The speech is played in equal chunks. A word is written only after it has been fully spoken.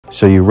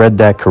So you read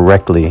that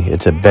correctly.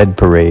 It's a bed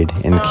parade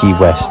in Key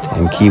West.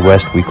 In Key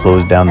West, we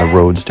close down the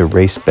roads to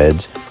race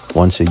beds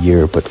once a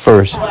year. But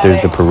first,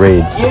 there's the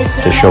parade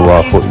to show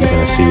off what you're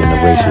going to see in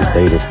the races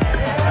later.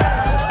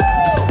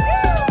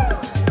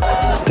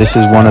 This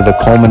is one of the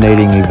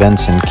culminating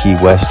events in Key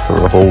West for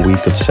a whole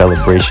week of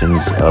celebrations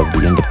of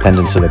the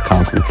independence of the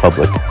Conch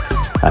Republic.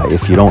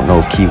 If you don't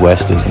know, Key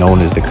West is known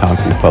as the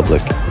Conch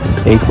Republic.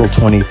 April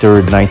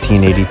 23rd,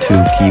 1982,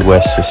 Key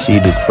West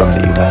seceded from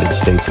the United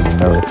States of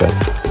America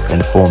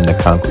and formed the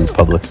Conch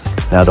Republic.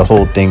 Now, the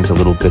whole thing's a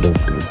little bit of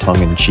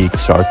tongue-in-cheek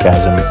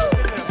sarcasm,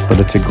 but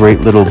it's a great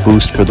little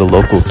boost for the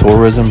local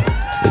tourism.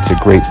 It's a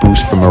great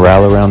boost for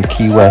morale around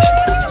Key West,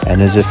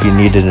 and as if you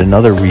needed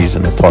another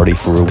reason to party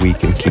for a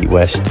week in Key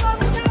West,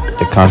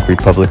 the Conch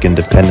Tepublic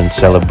Independence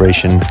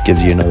celebration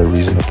gives you another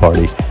reason to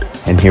party.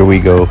 And here we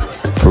go,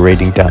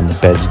 parading down the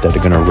beds that are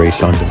going to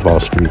race on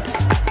Duval Street.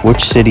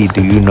 Which city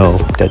do you know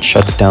that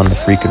shuts down the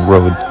freaking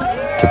road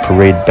to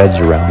parade beds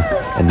around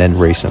and then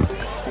race them?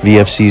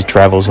 VFC's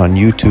travels on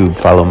YouTube.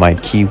 Follow my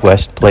Key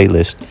West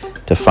playlist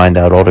to find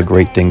out all the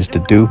great things to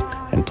do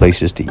and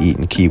places to eat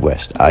in Key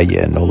West. Ah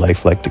yeah, no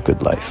life like the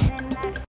good life.